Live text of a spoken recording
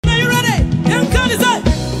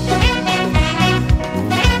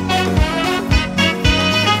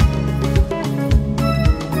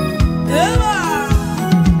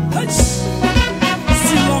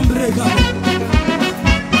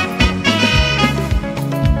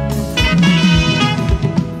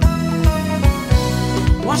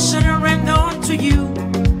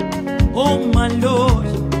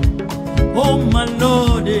Oh my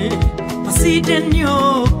Lord, I see then you.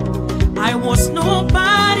 I was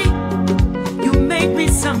nobody. You made me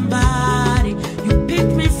somebody. You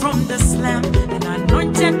picked me from the slum and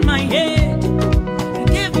anointed my head. You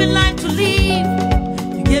gave me life to live.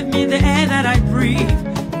 You gave me the air that I breathe.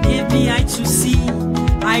 You gave me eye to see.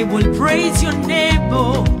 I will praise your name,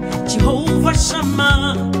 oh, Jehovah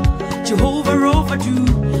Shammah, Jehovah Overdue.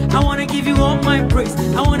 I want to give you all my praise.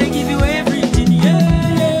 I want to give you everything, yeah.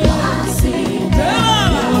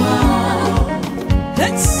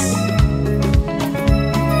 Let's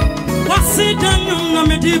what's it done?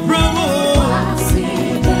 I'm a deep bravo.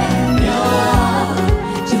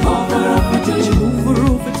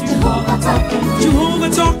 Jehovah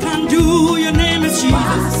talk and do. Your name is Jesus.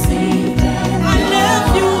 I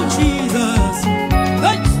love you, Jesus.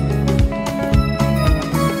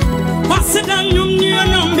 What's it done?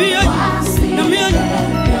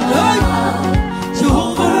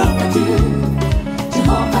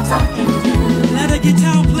 Let the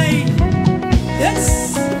guitar play.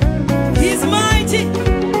 Yes, he's mighty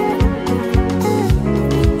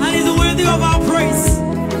and he's worthy of our praise.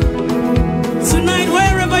 Tonight,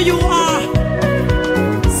 wherever you are,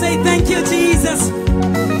 say thank you, Jesus,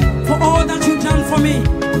 for all that you've done for me.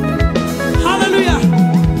 Hallelujah.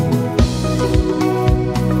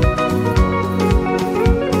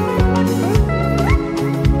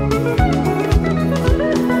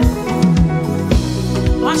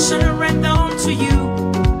 I surrender unto you,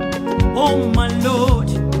 oh my Lord,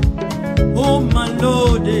 oh my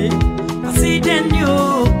Lord. I see then you,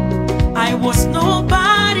 I was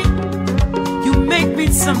nobody. You make me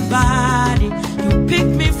somebody. You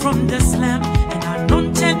picked me from the slum and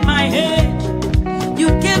anointed my head. You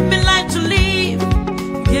gave me life to live.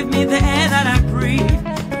 You gave me the air that I breathe.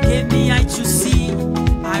 You gave me eye to see.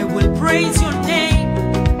 I will praise your name,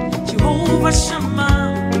 Jehovah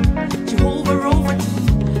Shammah, Jehovah Overdue.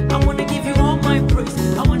 I want to give you all my praise.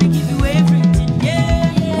 I want to give you everything,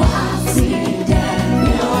 yeah. What's it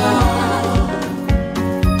done?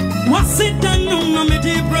 What's it done? No, me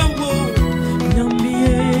deep bravo.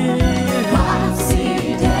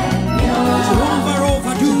 Jehovah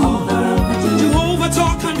Overdue. Jehovah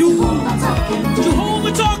talk and do.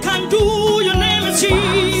 Jehovah talk and do. Your name is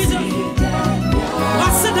Jesus.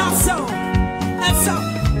 What's it done? So that's so.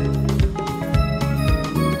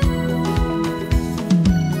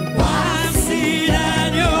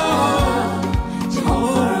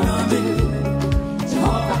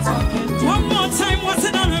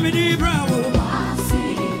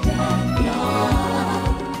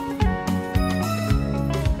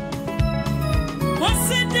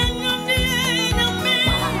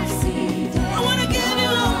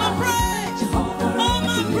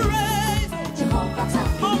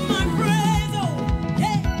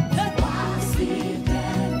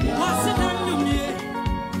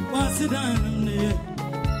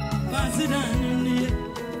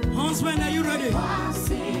 When are you ready?